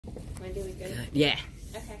Am I doing good? Yeah.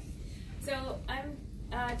 Okay. So I'm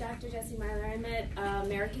Dr. Jessie Meiller. I'm at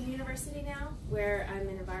American University now, where I'm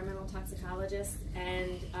an environmental toxicologist,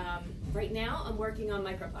 and right now I'm working on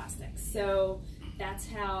microplastics. So that's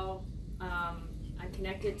how I'm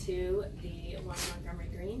connected to the Montgomery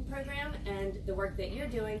Green program and the work that you're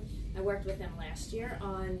doing. I worked with them last year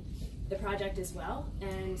on the project as well,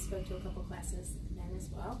 and spoke to a couple classes then as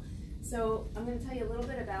well. So I'm going to tell you a little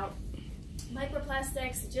bit about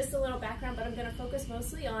microplastics, just a little background, but I'm going to focus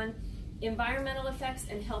mostly on environmental effects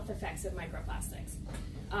and health effects of microplastics.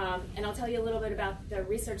 And I'll tell you a little bit about the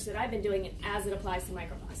research that I've been doing as it applies to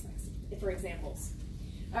microplastics, for examples.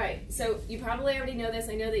 All right, so you probably already know this.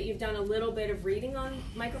 I know that you've done a little bit of reading on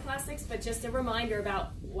microplastics, but just a reminder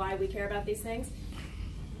about why we care about these things.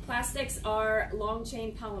 Plastics are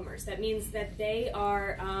long-chain polymers. That means that they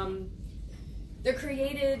are they're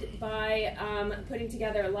created by putting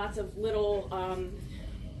together lots of little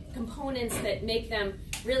components that make them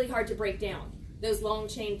really hard to break down, those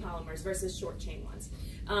long-chain polymers versus short-chain ones.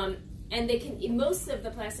 And they can, most of the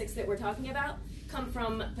plastics that we're talking about come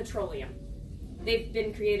from petroleum. They've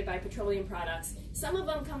been created by petroleum products. Some of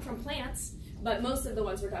them come from plants, but most of the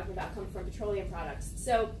ones we're talking about come from petroleum products.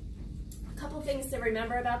 So a couple things to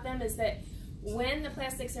remember about them is that when the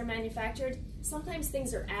plastics are manufactured, sometimes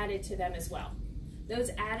things are added to them as well.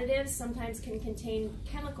 Those additives sometimes can contain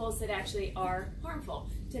chemicals that actually are harmful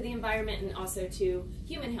to the environment and also to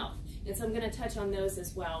human health. And so I'm going to touch on those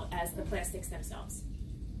as well as the plastics themselves.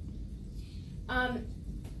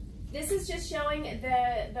 This is just showing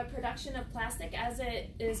the production of plastic as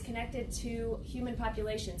it is connected to human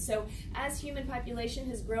population. So as human population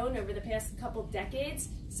has grown over the past couple decades,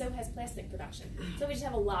 so has plastic production. So we just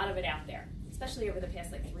have a lot of it out there, especially over the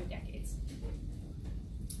past like 3 decades.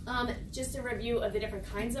 Just a review of the different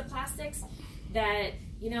kinds of plastics that,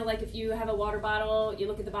 you know, like if you have a water bottle, you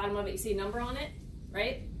look at the bottom of it, you see a number on it,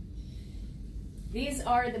 right? These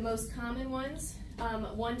are the most common ones,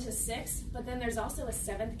 1 to 6, but then there's also a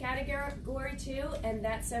 7th category too, and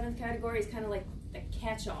that 7th category is kind of like the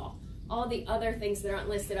catch-all. All the other things that aren't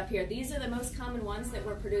listed up here. These are the most common ones that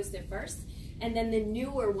were produced at first, and then the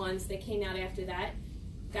newer ones that came out after that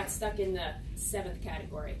got stuck in the 7th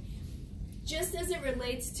category. Just as it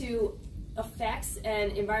relates to effects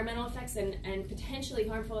and environmental effects and potentially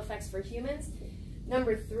harmful effects for humans,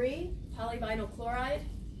 number 3, polyvinyl chloride,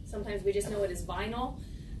 sometimes we just know it as vinyl,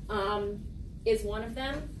 is one of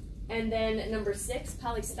them. And then number 6,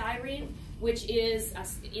 polystyrene, which is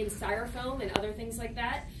in styrofoam and other things like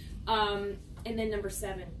that. And then number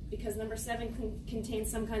 7, because number 7 contains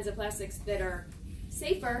some kinds of plastics that are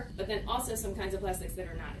safer, but then also some kinds of plastics that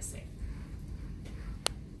are not as safe.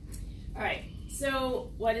 All right,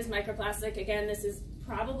 so what is microplastic? Again, this is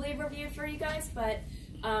probably a review for you guys, but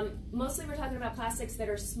mostly we're talking about plastics that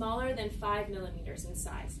are smaller than 5 millimeters in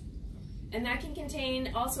size. And that can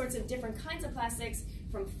contain all sorts of different kinds of plastics,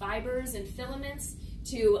 from fibers and filaments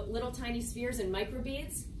to little tiny spheres and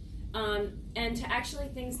microbeads, and to actually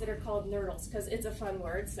things that are called nurdles, because it's a fun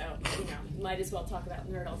word, so you know, might as well talk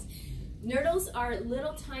about nurdles. Nurdles are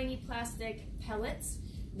little tiny plastic pellets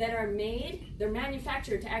that are they're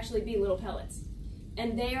manufactured to actually be little pellets.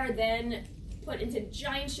 And they are then put into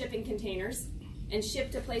giant shipping containers and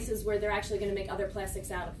shipped to places where they're actually going to make other plastics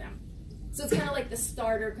out of them. So it's kind of like the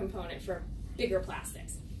starter component for bigger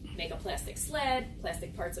plastics. Make a plastic sled,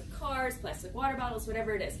 plastic parts of cars, plastic water bottles,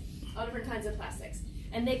 whatever it is. All different kinds of plastics.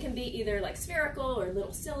 And they can be either like spherical or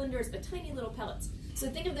little cylinders, but tiny little pellets. So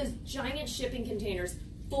think of those giant shipping containers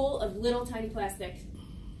full of little tiny plastic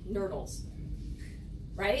nurdles.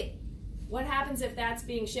 Right? What happens if that's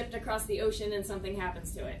being shipped across the ocean and something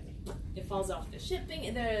happens to it? It falls off the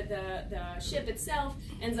shipping, the ship itself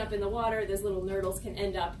ends up in the water. Those little nurdles can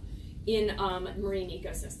end up in marine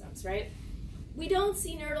ecosystems, right? We don't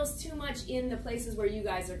see nurdles too much in the places where you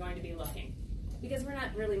guys are going to be looking, because we're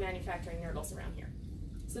not really manufacturing nurdles around here.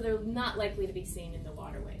 So they're not likely to be seen in the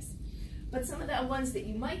waterways. But some of the ones that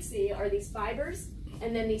you might see are these fibers,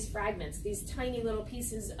 and then these fragments, these tiny little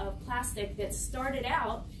pieces of plastic that started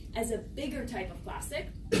out as a bigger type of plastic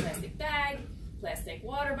bag, plastic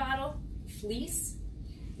water bottle, fleece,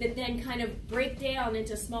 that then kind of break down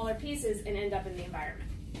into smaller pieces and end up in the environment.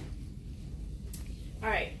 All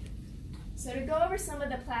right, so to go over some of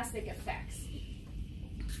the plastic effects.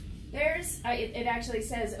 It actually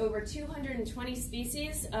says over 220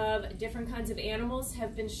 species of different kinds of animals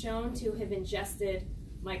have been shown to have ingested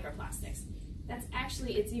microplastics. That's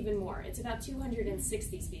actually, it's even more. It's about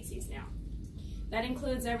 260 species now. That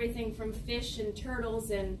includes everything from fish and turtles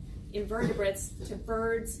and invertebrates to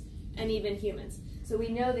birds and even humans. So we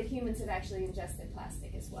know that humans have actually ingested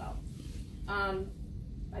plastic as well.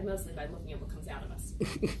 mostly by looking at what comes out of us.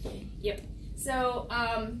 Yep. So,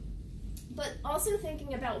 but also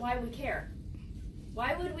thinking about why we care.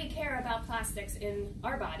 Why would we care about plastics in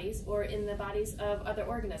our bodies or in the bodies of other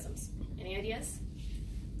organisms? Any ideas?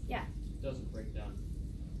 Yeah. It doesn't break down.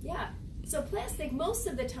 Yeah. So plastic, most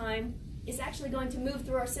of the time, is actually going to move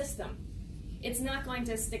through our system. It's not going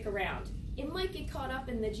to stick around. It might get caught up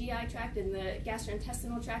in the GI tract and the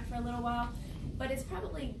gastrointestinal tract for a little while, but it's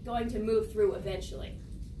probably going to move through eventually.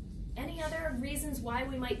 Any other reasons why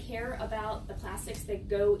we might care about the plastics that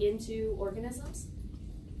go into organisms?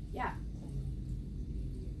 Yeah.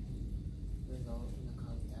 Result in a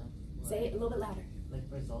cause of death? Say it a little bit louder. Like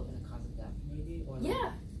result in a cause of death, maybe? Or like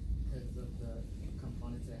Yeah. because of the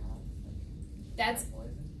components it has? Like That's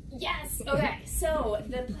poison? Yes. Okay. So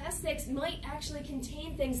the plastics might actually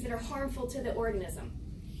contain things that are harmful to the organism.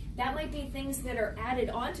 That might be things that are added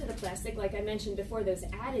onto the plastic, like I mentioned before, those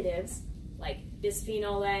additives, like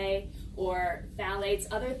bisphenol A or phthalates,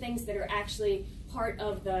 other things that are actually part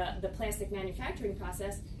of the plastic manufacturing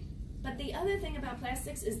process. But the other thing about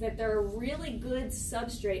plastics is that they're a really good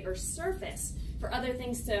substrate or surface for other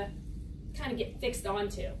things to kind of get fixed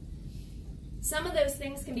onto. Some of those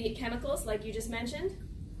things can be chemicals, like you just mentioned,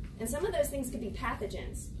 and some of those things could be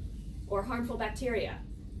pathogens or harmful bacteria.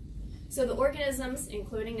 So the organisms,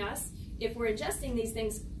 including us, if we're ingesting these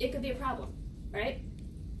things, it could be a problem, right?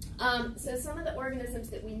 So some of the organisms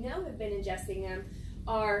that we know have been ingesting them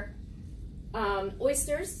are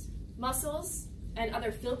oysters, mussels, and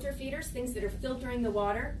other filter feeders, things that are filtering the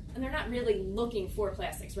water, and they're not really looking for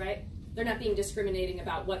plastics, right? They're not being discriminating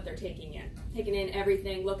about what they're taking in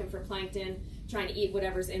everything, looking for plankton, trying to eat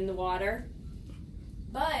whatever's in the water.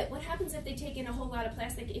 But what happens if they take in a whole lot of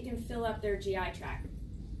plastic? It can fill up their GI tract,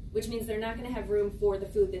 which means they're not going to have room for the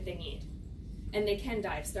food that they need. And they can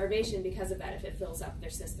die of starvation because of that if it fills up their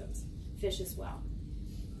systems. Fish as well.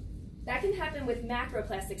 That can happen with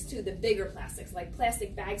macroplastics too, the bigger plastics, like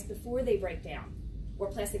plastic bags before they break down, or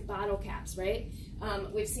plastic bottle caps, right?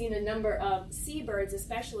 We've seen a number of seabirds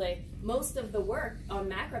especially. Most of the work on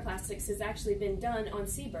macroplastics has actually been done on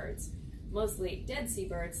seabirds, mostly dead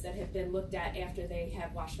seabirds that have been looked at after they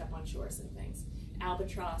have washed up on shores and things.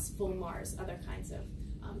 Albatross, fulmars, other kinds of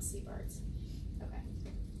seabirds.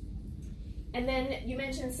 Okay. And then you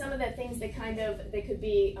mentioned some of the things that they could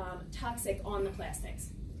be toxic on the plastics.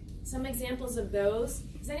 Some examples of those.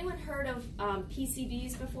 Has anyone heard of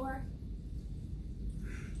PCBs before?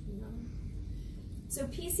 No. So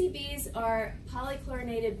PCBs are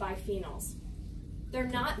polychlorinated biphenyls. They're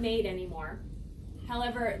not made anymore.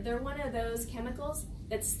 However, they're one of those chemicals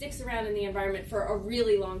that sticks around in the environment for a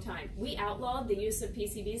really long time. We outlawed the use of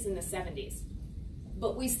PCBs in the 70s,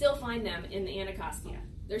 but we still find them in the Anacostia.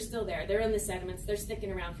 They're still there. They're in the sediments. They're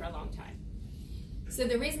sticking around for a long time. So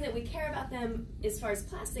the reason that we care about them as far as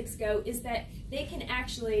plastics go is that they can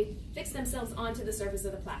actually fix themselves onto the surface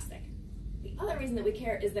of the plastic. The other reason that we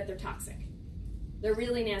care is that they're toxic. They're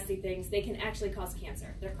really nasty things. They can actually cause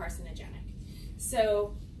cancer. They're carcinogenic.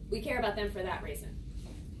 So we care about them for that reason.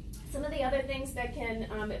 Some of the other things that can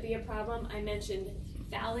be a problem, I mentioned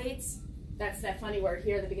phthalates. That's that funny word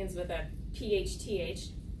here that begins with a PHTH,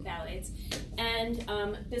 phthalates, and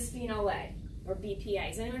bisphenol A, or BPA.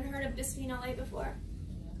 Has anyone heard of bisphenol A before?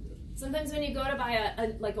 Sometimes when you go to buy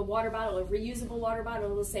a water bottle, a reusable water bottle,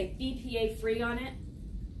 it'll say BPA free on it.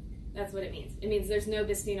 That's what it means. It means there's no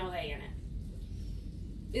bisphenol A in it.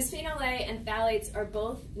 Bisphenol A and phthalates are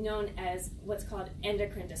both known as what's called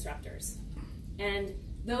endocrine disruptors. And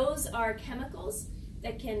those are chemicals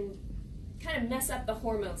that can kind of mess up the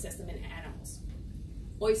hormone system in animals.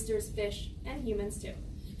 Oysters, fish, and humans too.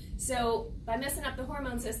 So by messing up the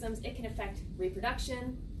hormone systems, it can affect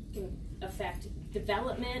reproduction, can affect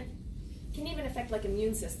development, can even affect like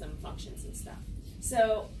immune system functions and stuff.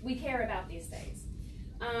 So we care about these things.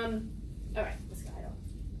 All right, let's go.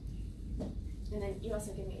 And then you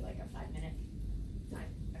also give me like a 5-minute time,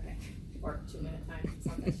 okay, or 2-minute time. It's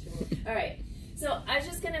not that short. All right. So I was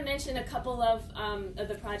just going to mention a couple of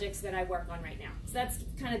the projects that I work on right now. So that's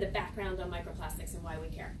kind of the background on microplastics and why we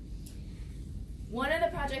care. One of the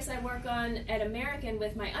projects I work on at American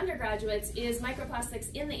with my undergraduates is microplastics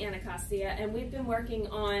in the Anacostia, and we've been working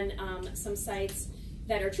on some sites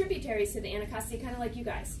that are tributaries to the Anacostia, kind of like you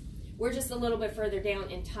guys. We're just a little bit further down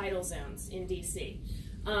in tidal zones in DC.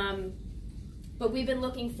 But we've been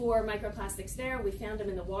looking for microplastics there. We found them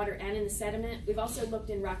in the water and in the sediment. We've also looked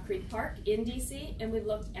in Rock Creek Park in DC, and we've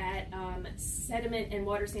looked at sediment and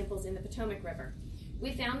water samples in the Potomac River.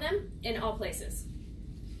 We found them in all places.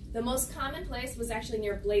 The most common place was actually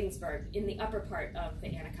near Bladensburg in the upper part of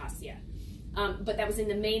the Anacostia. but that was in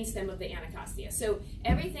the main stem of the Anacostia. So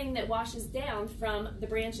everything that washes down from the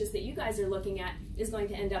branches that you guys are looking at is going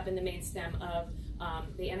to end up in the main stem of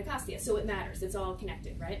the Anacostia. So it matters. It's all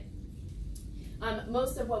connected, right?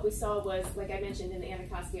 Most of what we saw was, like I mentioned, in the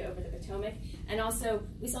Anacostia over the Potomac, and also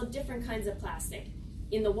we saw different kinds of plastic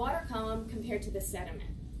in the water column compared to the sediment.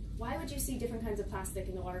 Why would you see different kinds of plastic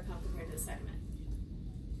in the water column compared to the sediment?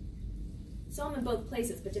 Saw them in both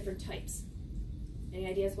places, but different types. Any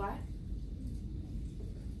ideas why?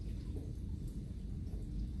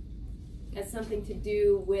 Has something to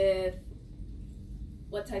do with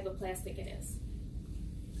what type of plastic it is.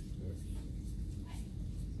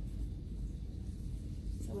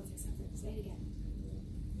 Someone say something. Say it again.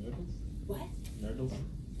 Nurdles? What? Nurdles?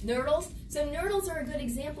 Nurdles. So nurdles are a good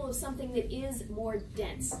example of something that is more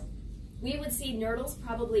dense. We would see nurdles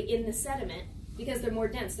probably in the sediment because they're more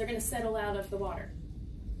dense. They're going to settle out of the water.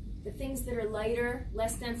 The things that are lighter,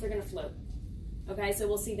 less dense, they're going to float. Okay, so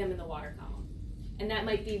we'll see them in the water column. And that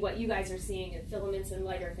might be what you guys are seeing in filaments and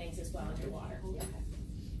lighter things as well in your water. Okay.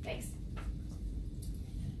 Thanks.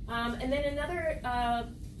 And then another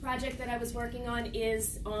project that I was working on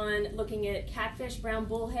is on looking at catfish, brown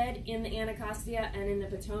bullhead in the Anacostia and in the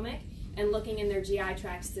Potomac, and looking in their GI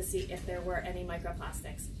tracts to see if there were any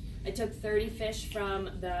microplastics. I took 30 fish from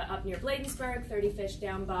up near Bladensburg, 30 fish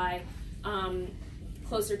down by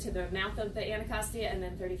closer to the mouth of the Anacostia, and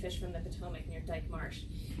then 30 fish from the Potomac near Dyke Marsh.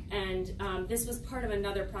 And this was part of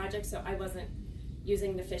another project, so I wasn't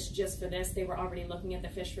using the fish just for this. They were already looking at the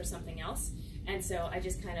fish for something else. And so I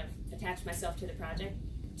just kind of attached myself to the project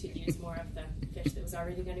to use more of the fish that was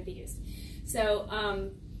already going to be used. So,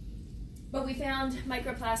 but we found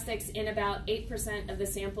microplastics in about 8% of the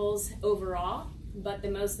samples overall, but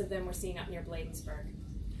the most of them were seen up near Bladensburg.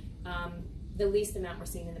 The least amount were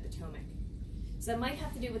seen in the Potomac. So it might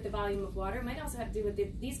have to do with the volume of water. It might also have to do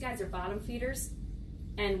with these guys are bottom feeders,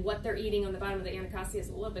 and what they're eating on the bottom of the Anacostia is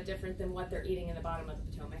a little bit different than what they're eating in the bottom of the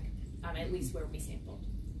Potomac, at least where we sampled.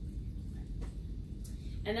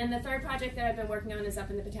 And then the third project that I've been working on is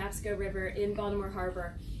up in the Patapsco River in Baltimore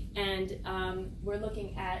Harbor, and we're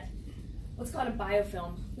looking at what's called a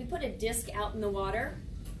biofilm. We put a disc out in the water,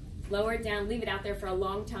 lower it down, leave it out there for a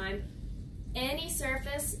long time. Any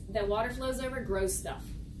surface that water flows over grows stuff.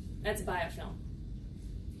 That's a biofilm.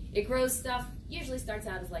 It grows stuff, usually starts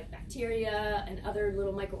out as like bacteria and other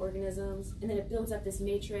little microorganisms, and then it builds up this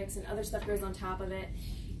matrix and other stuff grows on top of it.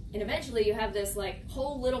 And eventually you have this like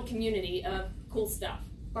whole little community of cool stuff.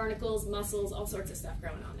 Barnacles, mussels, all sorts of stuff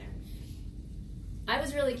growing on there. I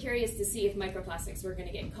was really curious to see if microplastics were going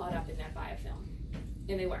to get caught up in that biofilm,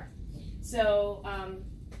 and they were. So, go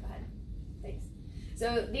ahead. Thanks.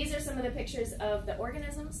 So these are some of the pictures of the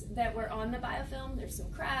organisms that were on the biofilm. There's some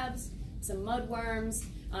crabs, some mudworms,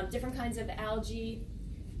 different kinds of algae,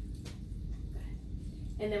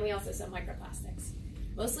 and then we also saw microplastics.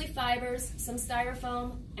 Mostly fibers, some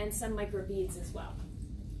styrofoam, and some microbeads as well.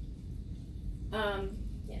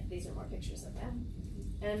 Yeah, these are more pictures of them.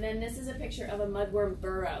 And then this is a picture of a mudworm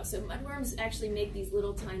burrow. So mudworms actually make these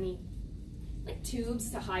little tiny like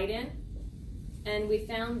tubes to hide in. And we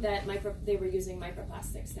found that they were using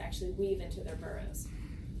microplastics to actually weave into their burrows,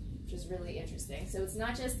 which is really interesting. So it's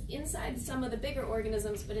not just inside some of the bigger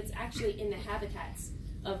organisms, but it's actually in the habitats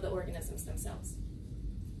of the organisms themselves.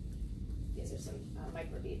 These are some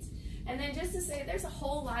microbeads. And then just to say, there's a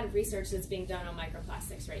whole lot of research that's being done on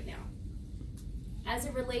microplastics right now, as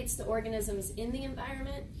it relates to organisms in the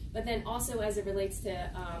environment, but then also as it relates to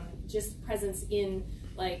just presence in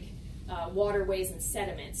like waterways and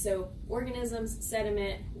sediment. So organisms,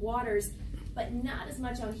 sediment, waters, but not as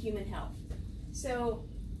much on human health. So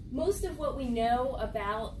most of what we know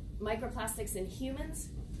about microplastics in humans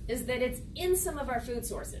is that it's in some of our food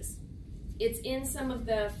sources. It's in some of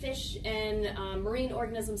the fish and marine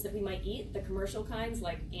organisms that we might eat, the commercial kinds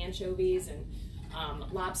like anchovies and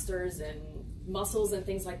lobsters and mussels and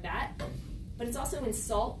things like that. But it's also in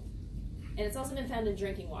salt, and it's also been found in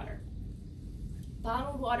drinking water,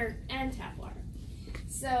 bottled water and tap water.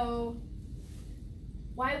 So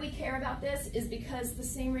why we care about this is because the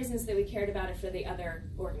same reasons that we cared about it for the other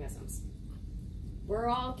organisms. We're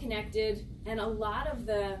all connected, and a lot of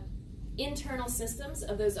the internal systems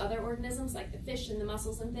of those other organisms, like the fish and the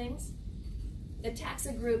mussels and things, the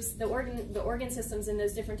taxa groups, the organ systems in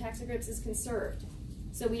those different taxa groups is conserved.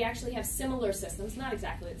 So we actually have similar systems, not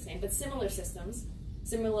exactly the same, but similar systems,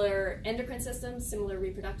 similar endocrine systems, similar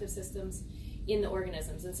reproductive systems in the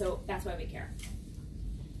organisms, and so that's why we care.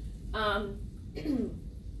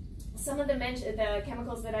 Some of the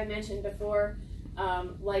chemicals that I mentioned before,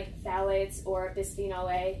 like phthalates or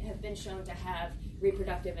bisphenol A, have been shown to have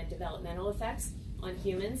reproductive and developmental effects on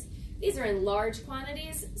humans. These are in large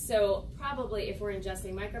quantities, so probably if we're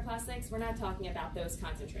ingesting microplastics, we're not talking about those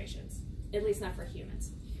concentrations, at least not for humans.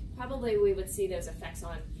 Probably we would see those effects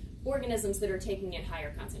on organisms that are taking in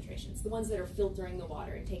higher concentrations, the ones that are filtering the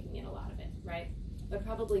water and taking in a lot of it, right? But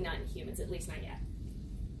probably not in humans, at least not yet.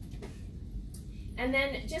 And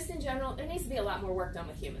then just in general, there needs to be a lot more work done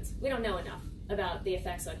with humans. We don't know enough about the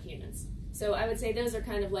effects on humans. So I would say those are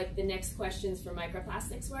kind of like the next questions for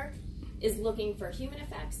microplastics work, is looking for human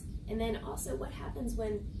effects. And then also what happens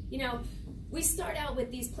when, you know, we start out with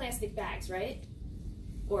these plastic bags, right?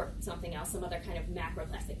 Or something else, some other kind of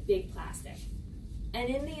macroplastic, big plastic. And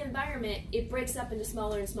in the environment, it breaks up into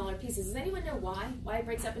smaller and smaller pieces. Does anyone know why? Why it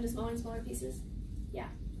breaks up into smaller and smaller pieces? Yeah.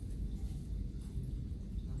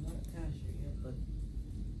 I'm not kind of sure yet, but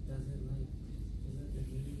does it really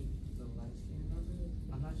the lifespan of it?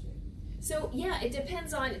 I'm not sure. So yeah, it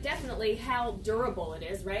depends on definitely how durable it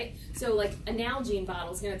is, right? So like a Nalgene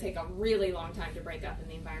bottle is going to take a really long time to break up in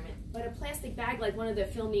the environment. But a plastic bag, like one of the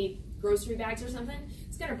filmy grocery bags or something,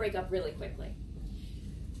 it's going to break up really quickly.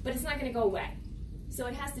 But it's not going to go away. So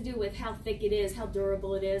it has to do with how thick it is, how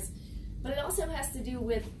durable it is. But it also has to do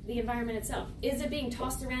with the environment itself. Is it being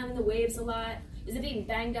tossed around in the waves a lot? Is it being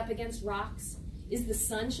banged up against rocks? Is the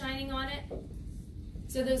sun shining on it?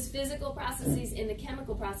 So those physical processes and the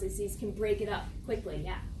chemical processes can break it up quickly,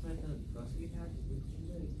 yeah. But the grocery bag,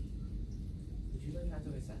 would you have to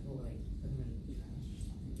recycle, like, put them in the trash?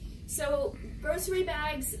 So grocery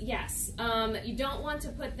bags, yes. You don't want to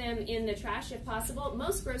put them in the trash if possible.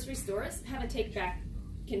 Most grocery stores have a take-back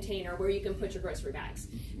container where you can put your grocery bags.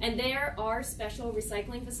 And there are special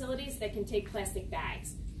recycling facilities that can take plastic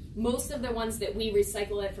bags. Most of the ones that we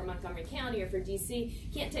recycle it for Montgomery County or for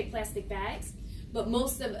DC can't take plastic bags. But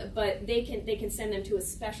they can send them to a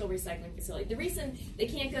special recycling facility. The reason they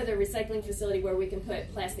can't go to a recycling facility where we can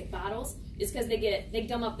put plastic bottles is because they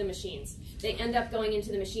gum up the machines. They end up going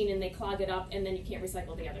into the machine and they clog it up, and then you can't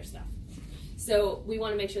recycle the other stuff. So we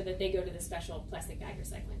want to make sure that they go to the special plastic bag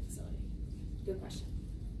recycling facility. Good question.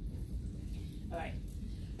 All right.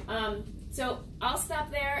 So I'll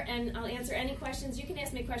stop there and I'll answer any questions. You can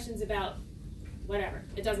ask me questions about whatever.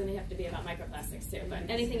 It doesn't have to be about microplastics too, but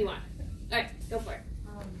anything you want. All right, go for it.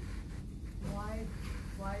 Why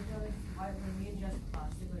when we ingest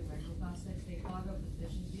plastic, like microplastics, they clog up the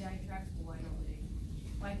fish's GI tracts, but why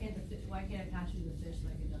can't it pass through the fish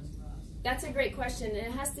like it does for us? That's a great question, and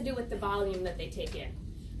it has to do with the volume that they take in.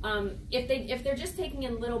 If they're just taking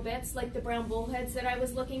in little bits, like the brown bullheads that I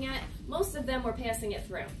was looking at, most of them were passing it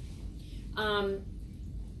through.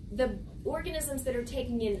 The organisms that are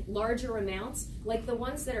taking in larger amounts, like the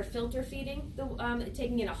ones that are filter feeding,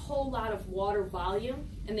 taking in a whole lot of water volume,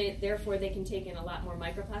 and therefore they can take in a lot more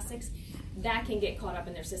microplastics, that can get caught up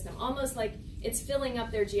in their system. Almost like it's filling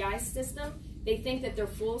up their GI system. They think that they're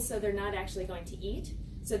full, so they're not actually going to eat,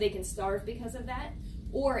 so they can starve because of that.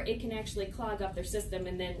 Or it can actually clog up their system,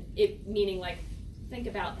 and then meaning like, think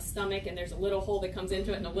about a stomach, and there's a little hole that comes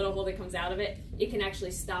into it and a little hole that comes out of it. It can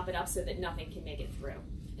actually stop it up so that nothing can make it through.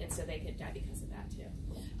 And so they could die because of that too.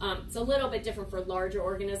 It's a little bit different for larger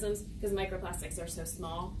organisms because microplastics are so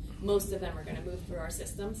small. Most of them are going to move through our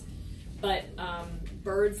systems. But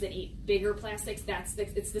birds that eat bigger plastics,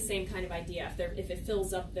 it's the same kind of idea. If it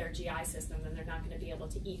fills up their GI system, then they're not going to be able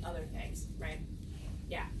to eat other things, right?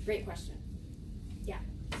 Yeah, great question. Yeah.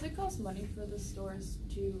 Does it cost money for the stores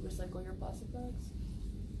to recycle your plastic bags?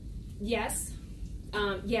 Yes.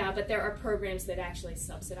 Yeah, but there are programs that actually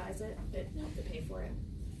subsidize it, that help to pay for it.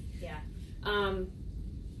 Yeah.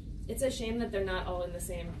 It's a shame that they're not all in the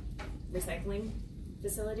same recycling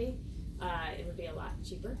facility. It would be a lot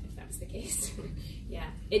cheaper if that was the case. Yeah.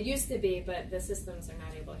 It used to be, but the systems are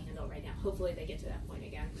not able to handle it right now. Hopefully they get to that point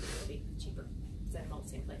again. It'll be cheaper. Set them all in the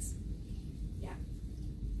same place. Yeah.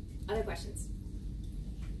 Other questions?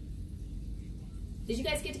 Did you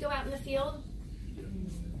guys get to go out in the field?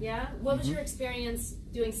 Yeah? What was your experience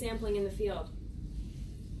doing sampling in the field?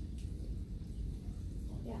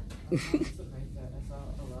 Yeah. I'm surprised that I saw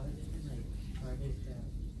a lot of different garbage that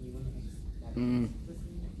you wouldn't expect to see.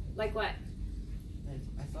 Like what? Like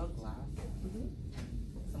I saw glass, and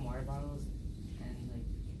some water bottles, and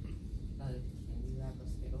like candy wrap or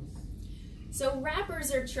Skittles. So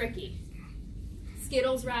wrappers are tricky.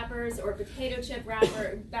 Skittles wrappers or potato chip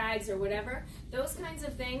wrapper bags or whatever. Those kinds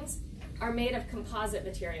of things are made of composite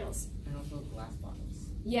materials. And also glass bottles.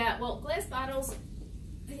 Yeah, well, glass bottles,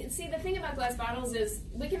 see, the thing about glass bottles is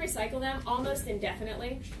we can recycle them almost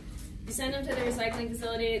indefinitely. You send them to the recycling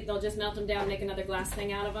facility, they'll just melt them down, make another glass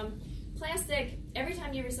thing out of them. Plastic, every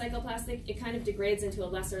time you recycle plastic, it kind of degrades into a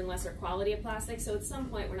lesser and lesser quality of plastic, so at some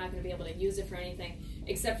point we're not going to be able to use it for anything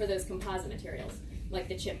except for those composite materials. like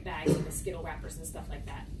the chip bags and the Skittle wrappers and stuff like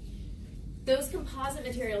that. Those composite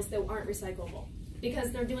materials, though, aren't recyclable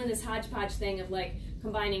because they're doing this hodgepodge thing of like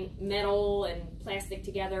combining metal and plastic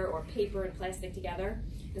together or paper and plastic together,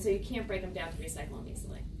 and so you can't break them down to recycle them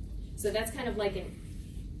easily. So that's kind of like an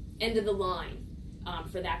end of the line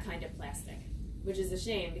for that kind of plastic, which is a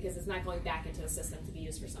shame because it's not going back into the system to be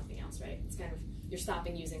used for something else, right? It's kind of, you're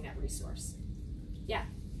stopping using that resource. Yeah?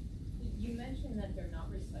 You mentioned that they're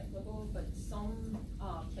not recyclable, but some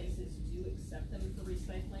places do accept them for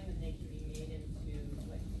recycling and they can be made into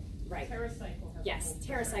like Right. TerraCycle has Yes, a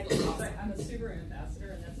whole TerraCycle is awesome. I'm a Subaru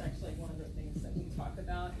ambassador, and that's actually one of the things that we talk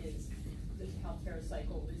about is how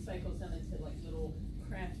TerraCycle recycles them into like little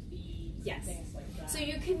craft beads Yes. and things like that. So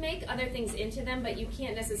you can make other things into them, but you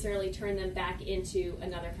can't necessarily turn them back into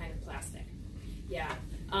another kind of plastic. Yeah,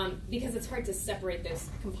 because it's hard to separate those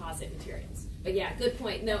composite materials. But yeah, good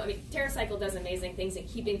point. No, I mean, TerraCycle does amazing things in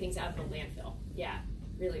keeping things out of the landfill. Yeah,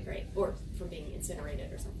 really great. Or from being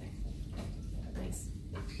incinerated or something. Nice.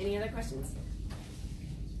 Any other questions?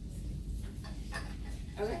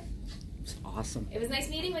 Okay. It's awesome. It was nice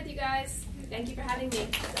meeting with you guys. Thank you for having me.